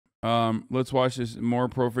Let's watch this. More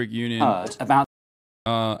Perfect Union about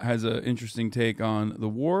has an interesting take on the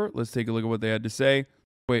war. Let's take a look at what they had to say.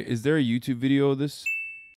 Wait, is there a YouTube video of this?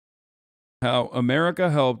 How America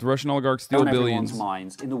helped Russian oligarchs steal billions.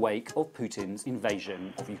 Minds in the wake of Putin's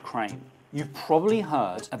invasion of Ukraine. You've probably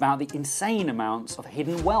heard about the insane amounts of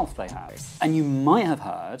hidden wealth they have. And you might have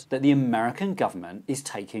heard that the American government is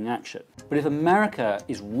taking action. But if America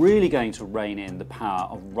is really going to rein in the power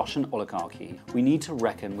of Russian oligarchy, we need to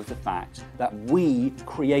reckon with the fact that we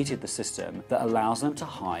created the system that allows them to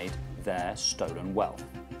hide their stolen wealth.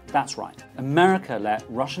 That's right. America let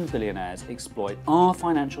Russian billionaires exploit our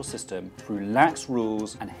financial system through lax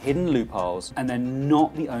rules and hidden loopholes, and they're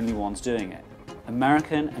not the only ones doing it.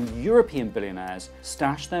 American and European billionaires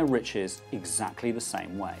stash their riches exactly the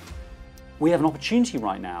same way. We have an opportunity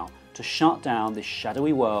right now to shut down this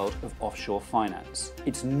shadowy world of offshore finance.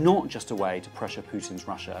 It's not just a way to pressure Putin's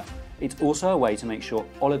Russia, it's also a way to make sure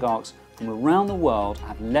oligarchs from around the world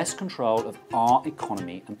have less control of our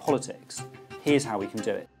economy and politics. Here's how we can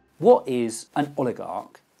do it. What is an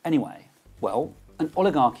oligarch anyway? Well, an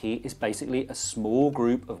oligarchy is basically a small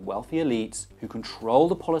group of wealthy elites who control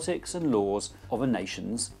the politics and laws of a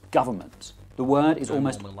nation's government. The word is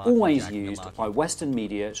almost always used by Western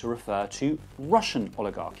media to refer to Russian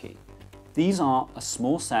oligarchy. These are a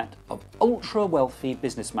small set of ultra-wealthy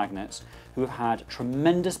business magnates who have had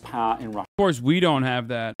tremendous power in Russia. Of course, we don't have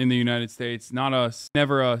that in the United States. Not us.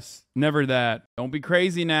 Never that. Don't be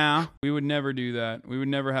crazy now. We would never do that. We would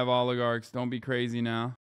never have oligarchs. Don't be crazy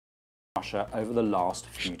now. Russia over the last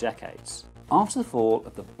few decades. After the fall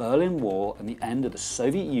of the Berlin Wall and the end of the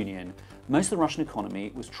Soviet Union, most of the Russian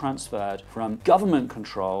economy was transferred from government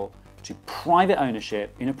control to private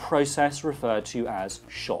ownership in a process referred to as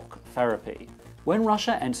shock therapy. When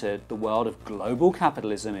Russia entered the world of global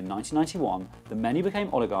capitalism in 1991, the men who became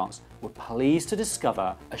oligarchs were pleased to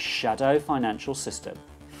discover a shadow financial system,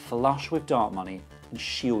 flush with dark money and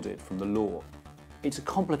shielded from the law. It's a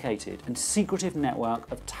complicated and secretive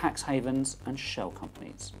network of tax havens and shell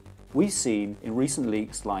companies. We've seen in recent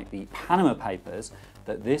leaks like the Panama Papers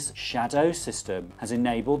that this shadow system has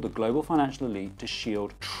enabled the global financial elite to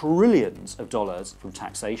shield trillions of dollars from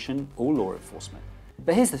taxation or law enforcement.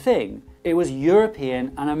 But here's the thing, it was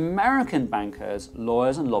European and American bankers,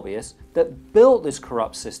 lawyers and lobbyists that built this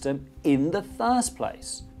corrupt system in the first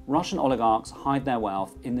place. Russian oligarchs hide their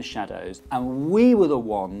wealth in the shadows, and we were the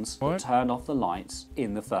ones that turned off the lights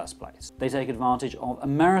in the first place. They take advantage of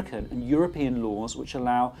American and European laws which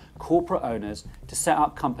allow corporate owners to set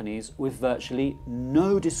up companies with virtually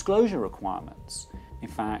no disclosure requirements. In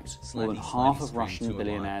fact, more than half of Russian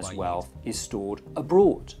billionaires' wealth is stored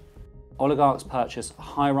abroad. Oligarchs purchase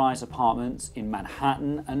high-rise apartments in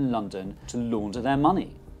Manhattan and London to launder their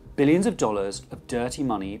money. Billions of dollars of dirty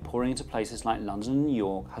money pouring into places like London and New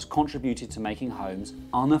York has contributed to making homes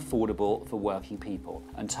unaffordable for working people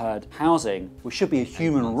and turned housing, which should be a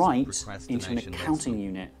human right, into an accounting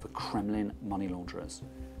unit for Kremlin money launderers.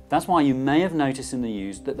 That's why you may have noticed in the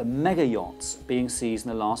news that the mega yachts being seized in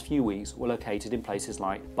the last few weeks were located in places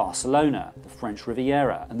like Barcelona, the French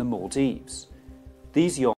Riviera, and the Maldives.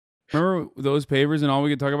 These yachts. Remember those papers and all we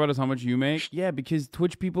could talk about is how much you make? Yeah, because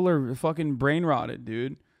Twitch people are fucking brain rotted,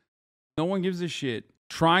 dude. No one gives a shit.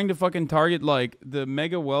 Trying to fucking target like the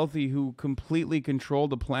mega wealthy who completely control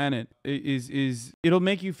the planet it'll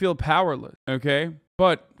make you feel powerless, okay?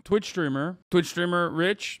 But Twitch streamer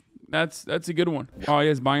Rich, that's a good one. Oh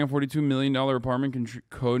yes, buying a $42 million apartment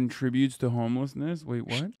contributes to homelessness. Wait,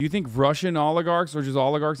 what? You think Russian oligarchs or just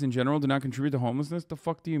oligarchs in general do not contribute to homelessness? The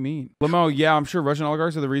fuck do you mean? Limo, yeah, I'm sure Russian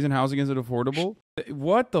oligarchs are the reason housing isn't affordable.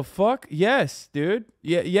 What the fuck? Yes, dude.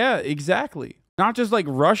 Yeah, exactly. Not just like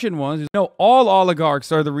Russian ones. No, all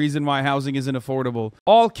oligarchs are the reason why housing isn't affordable.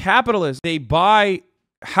 All capitalists, they buy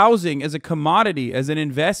housing as a commodity, as an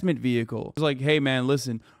investment vehicle. It's like, hey man,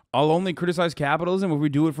 listen, I'll only criticize capitalism if we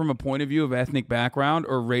do it from a point of view of ethnic background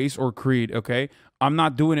or race or creed, okay? I'm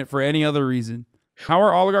not doing it for any other reason. How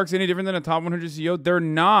are oligarchs any different than a top 100 CEO? They're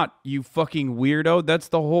not, you fucking weirdo. That's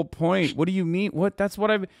the whole point. What do you mean? What? That's what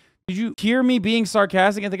I've... Did you hear me being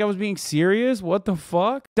sarcastic? I think I was being serious. What the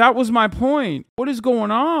fuck? That was my point. What is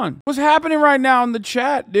going on? What's happening right now in the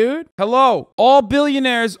chat, dude? Hello. All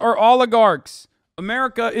billionaires are oligarchs.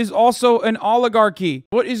 America is also an oligarchy.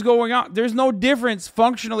 What is going on? There's no difference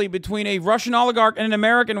functionally between a Russian oligarch and an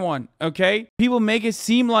American one, okay? People make it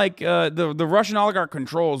seem like the Russian oligarch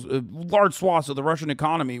controls large swaths of the Russian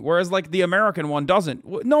economy, whereas like the American one doesn't.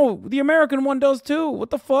 No, the American one does too.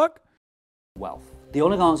 What the fuck? Wealth. The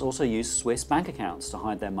oligarchs also use Swiss bank accounts to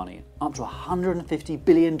hide their money, up to $150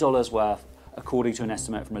 billion worth, according to an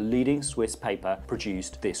estimate from a leading Swiss paper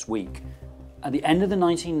produced this week. At the end of the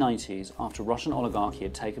 1990s, after Russian oligarchy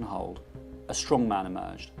had taken hold, a strongman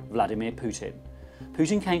emerged, Vladimir Putin.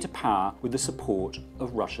 Putin came to power with the support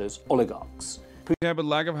of Russia's oligarchs. Yeah, but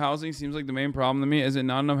lack of housing seems like the main problem to me. Is it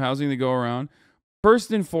not enough housing to go around?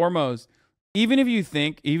 First and foremost, even if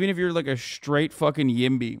you're like a straight fucking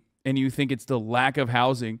yimby and you think it's the lack of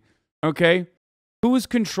housing, okay? Who is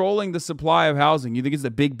controlling the supply of housing? You think it's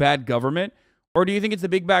the big bad government? Or do you think it's the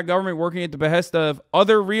big bad government working at the behest of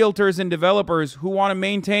other realtors and developers who want to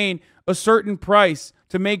maintain a certain price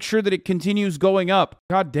to make sure that it continues going up?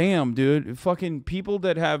 God damn, dude. Fucking people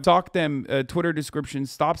that have talked them Twitter descriptions,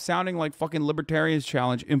 stop sounding like fucking libertarians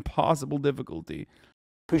challenge impossible difficulty.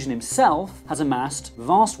 Putin himself has amassed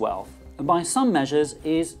vast wealth and by some measures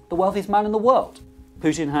is the wealthiest man in the world.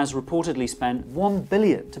 Putin has reportedly spent $1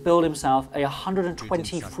 billion to build himself a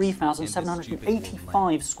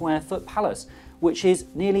 123,785 square foot palace, which is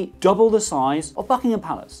nearly double the size of Buckingham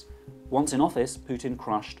Palace. Once in office, Putin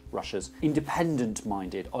crushed Russia's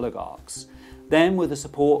independent-minded oligarchs. Then, with the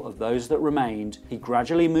support of those that remained, he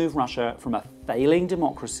gradually moved Russia from a failing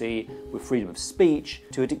democracy with freedom of speech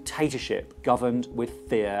to a dictatorship governed with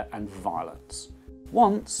fear and violence.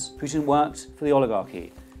 Once, Putin worked for the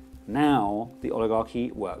oligarchy. Now, the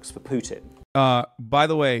oligarchy works for Putin. By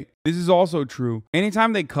the way, this is also true.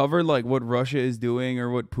 Anytime they cover like what Russia is doing or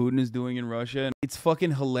what Putin is doing in Russia, it's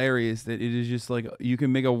fucking hilarious that it is just like you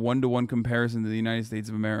can make a one-to-one comparison to the United States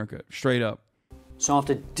of America. Straight up. So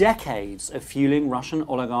after decades of fueling Russian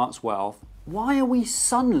oligarchs' wealth, why are we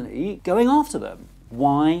suddenly going after them?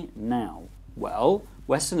 Why now? Well,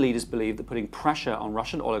 Western leaders believe that putting pressure on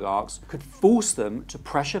Russian oligarchs could force them to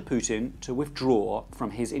pressure Putin to withdraw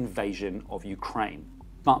from his invasion of Ukraine.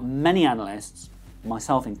 But many analysts,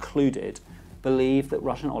 myself included, believe that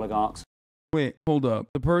Russian oligarchs... Wait, hold up.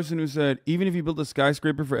 The person who said, even if you build a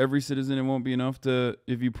skyscraper for every citizen, it won't be enough to,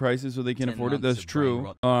 if you price it so they can afford it. That's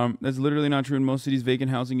true. That's literally not true. In most cities,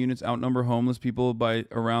 vacant housing units outnumber homeless people by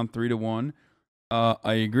around 3 to 1.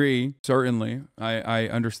 I agree, certainly. I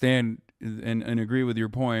understand and agree with your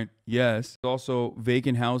point. Yes. Also,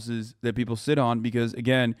 vacant houses that people sit on because,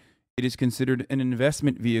 again, it is considered an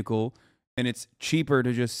investment vehicle and it's cheaper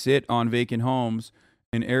to just sit on vacant homes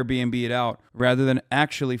and Airbnb it out rather than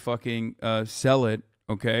actually fucking sell it,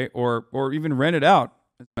 okay? Or even rent it out,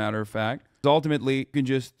 as a matter of fact. Ultimately, you can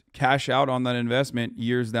just cash out on that investment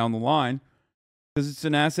years down the line because it's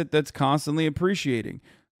an asset that's constantly appreciating.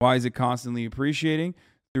 Why is it constantly appreciating?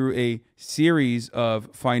 Through a series of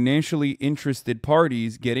financially interested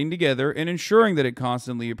parties getting together and ensuring that it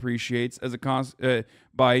constantly appreciates as a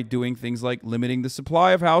by doing things like limiting the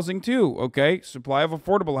supply of housing too, okay? Supply of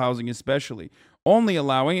affordable housing especially. Only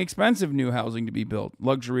allowing expensive new housing to be built,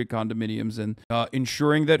 luxury condominiums, and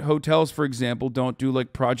ensuring that hotels, for example, don't do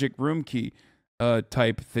like Project Room Key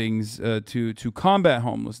type things to combat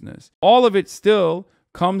homelessness. All of it still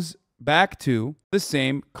comes back to the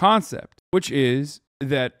same concept, which is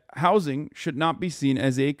that housing should not be seen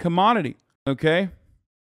as a commodity, okay?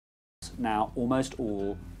 Now almost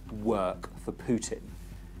all work for Putin.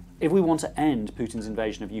 If we want to end Putin's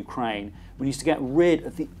invasion of Ukraine, we need to get rid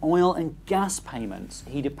of the oil and gas payments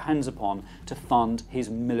he depends upon to fund his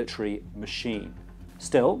military machine.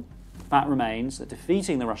 Still, the fact remains that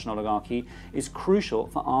defeating the Russian oligarchy is crucial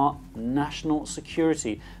for our national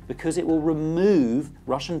security because it will remove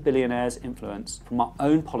Russian billionaires' influence from our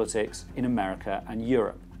own politics in America and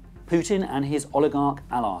Europe. Putin and his oligarch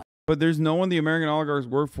allies. But there's no one the American oligarchs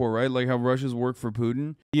work for, right? Like how Russia's work for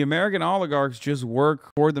Putin. The American oligarchs just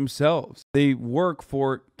work for themselves. They work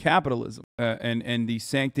for capitalism and the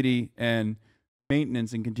sanctity and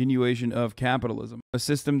maintenance and continuation of capitalism. A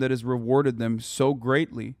system that has rewarded them so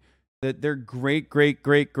greatly that their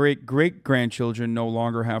great-great-great-great-great-grandchildren no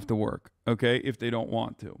longer have to work, okay, if they don't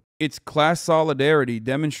want to. It's class solidarity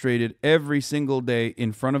demonstrated every single day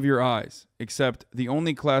in front of your eyes, except the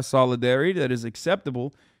only class solidarity that is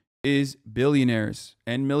acceptable is billionaires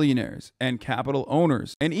and millionaires and capital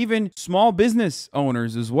owners and even small business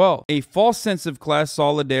owners as well. A false sense of class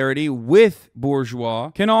solidarity with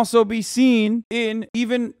bourgeois can also be seen in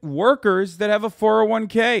even workers that have a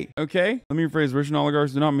 401k, okay? Let me rephrase, Russian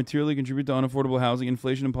oligarchs do not materially contribute to unaffordable housing.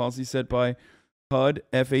 Inflation and policies set by HUD,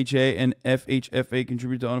 FHA, and FHFA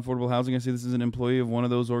contribute to unaffordable housing. I say this is an employee of one of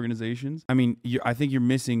those organizations. I mean, I think you're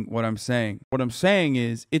missing what I'm saying. What I'm saying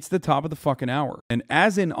is it's the top of the fucking hour. And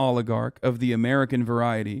as an oligarch of the American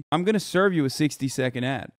variety, I'm going to serve you a 60-second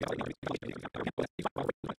ad.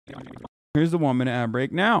 Here's the 1-minute ad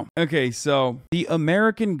break now. Okay, so the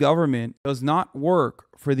American government does not work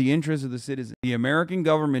for the interests of the citizen. The American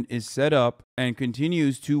government is set up and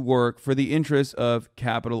continues to work for the interests of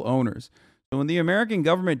capital owners. So when the American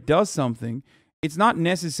government does something, it's not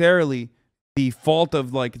necessarily the fault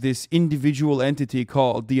of like this individual entity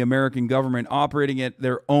called the American government operating at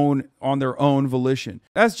their own on their own volition.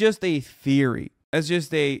 That's just a theory. That's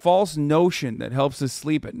just a false notion that helps us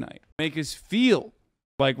sleep at night, make us feel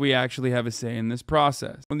like we actually have a say in this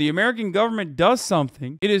process. When the American government does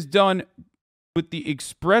something, it is done with the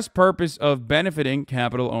express purpose of benefiting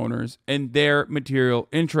capital owners and their material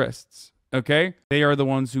interests. Okay? They are the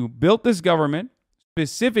ones who built this government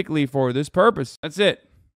specifically for this purpose. That's it.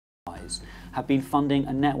 Have been funding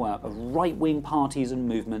a network of right-wing parties and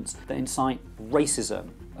movements that incite racism,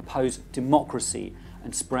 oppose democracy,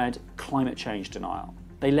 and spread climate change denial.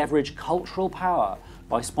 They leverage cultural power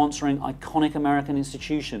by sponsoring iconic American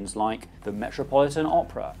institutions like the Metropolitan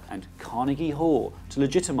Opera and Carnegie Hall to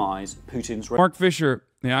legitimize Putin's... Mark Fisher,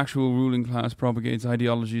 the actual ruling class propagates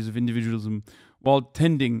ideologies of individualism while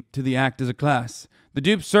tending to the act as a class. The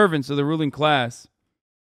duped servants of the ruling class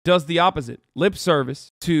does the opposite, lip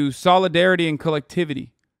service to solidarity and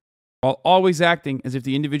collectivity, while always acting as if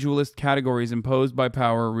the individualist categories imposed by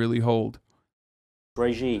power really hold.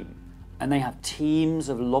 Regime, and they have teams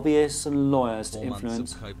of lobbyists and lawyers to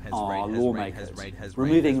influence our lawmakers.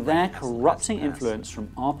 Removing their corrupting influence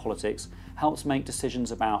from our politics helps make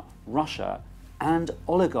decisions about Russia and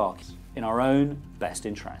oligarchy in our own best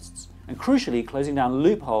interests. And crucially, closing down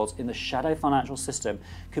loopholes in the shadow financial system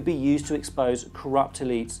could be used to expose corrupt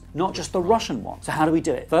elites, not just the Russian ones. So how do we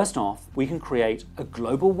do it? First off, we can create a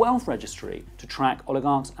global wealth registry to track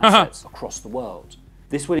oligarchs' assets across the world.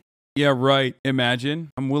 This would... Yeah, right.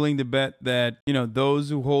 Imagine. I'm willing to bet that, those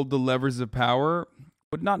who hold the levers of power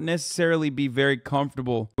would not necessarily be very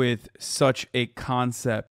comfortable with such a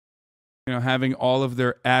concept. Having all of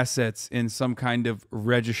their assets in some kind of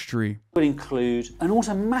registry. Would include an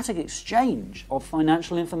automatic exchange of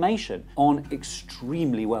financial information on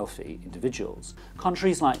extremely wealthy individuals.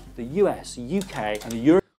 Countries like the US, UK, and the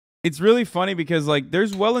Europe. It's really funny because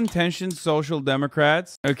there's well-intentioned social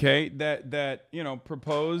democrats, okay, that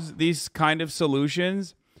propose these kind of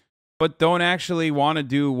solutions, but don't actually want to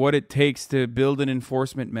do what it takes to build an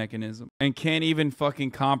enforcement mechanism and can't even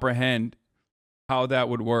fucking comprehend how that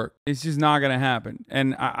would work. It's just not going to happen.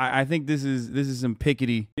 And I think this is some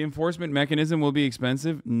pickety. The enforcement mechanism will be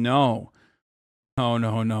expensive? No.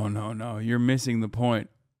 No. You're missing the point.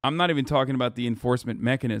 I'm not even talking about the enforcement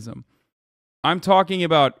mechanism. I'm talking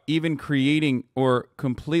about even creating or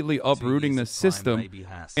completely uprooting the system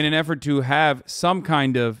in an effort to have some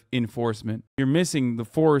kind of enforcement. You're missing the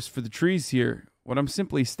forest for the trees here. What I'm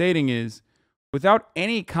simply stating is, without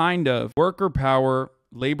any kind of worker power,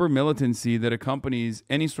 labor militancy that accompanies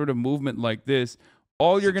any sort of movement like this,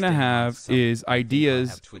 all you're going to have is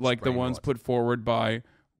ideas like the ones put forward by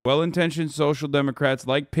well-intentioned social democrats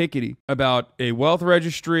like Piketty about a wealth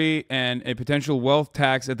registry and a potential wealth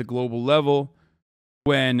tax at the global level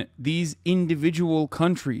when these individual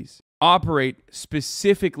countries operate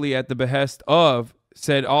specifically at the behest of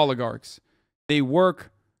said oligarchs. They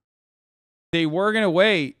work in a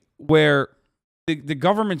way where the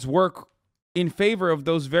governments work in favor of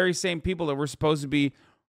those very same people that we're supposed to be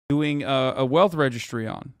doing a wealth registry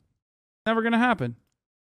on. Never going to happen.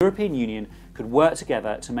 The European Union could work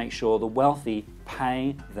together to make sure the wealthy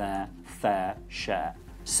pay their fair share.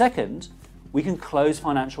 Second, we can close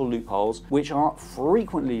financial loopholes which are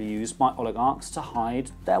frequently used by oligarchs to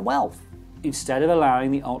hide their wealth. Instead of allowing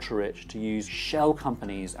the ultra-rich to use shell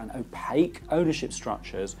companies and opaque ownership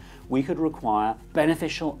structures, we could require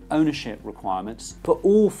beneficial ownership requirements for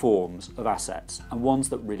all forms of assets and ones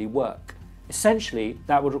that really work. Essentially,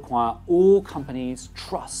 that would require all companies,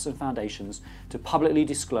 trusts and foundations to publicly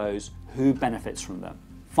disclose who benefits from them.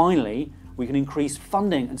 Finally, we can increase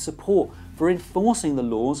funding and support for enforcing the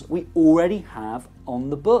laws we already have on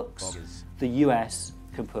the books. The US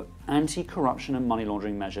can put anti-corruption and money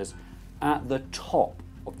laundering measures at the top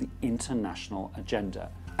of the international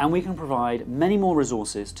agenda. And we can provide many more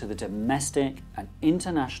resources to the domestic and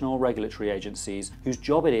international regulatory agencies whose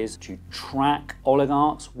job it is to track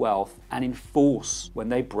oligarchs' wealth and enforce when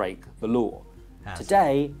they break the law.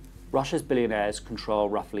 Today, Russia's billionaires control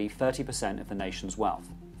roughly 30% of the nation's wealth.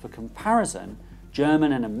 For comparison,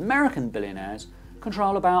 German and American billionaires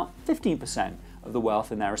control about 15% of the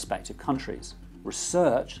wealth in their respective countries.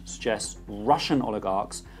 Research suggests Russian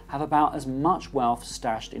oligarchs have about as much wealth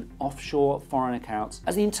stashed in offshore foreign accounts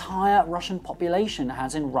as the entire Russian population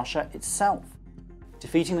has in Russia itself.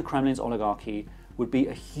 Defeating the Kremlin's oligarchy would be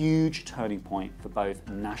a huge turning point for both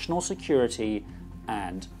national security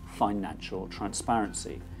and financial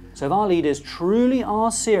transparency. So if our leaders truly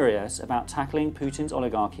are serious about tackling Putin's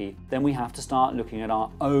oligarchy, then we have to start looking at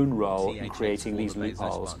our own role in creating these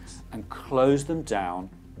loopholes and close them down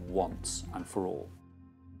once and for all.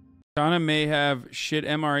 China may have shit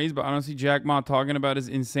MREs, but I don't see Jack Ma talking about his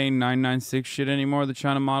insane 996 shit anymore. The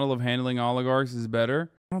China model of handling oligarchs is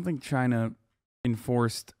better. I don't think China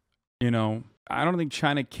enforced, I don't think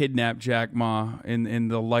China kidnapped Jack Ma in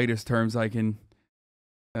the lightest terms I can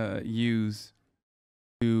use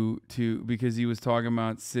because he was talking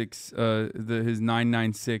about his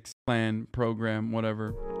 996 plan program,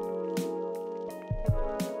 whatever.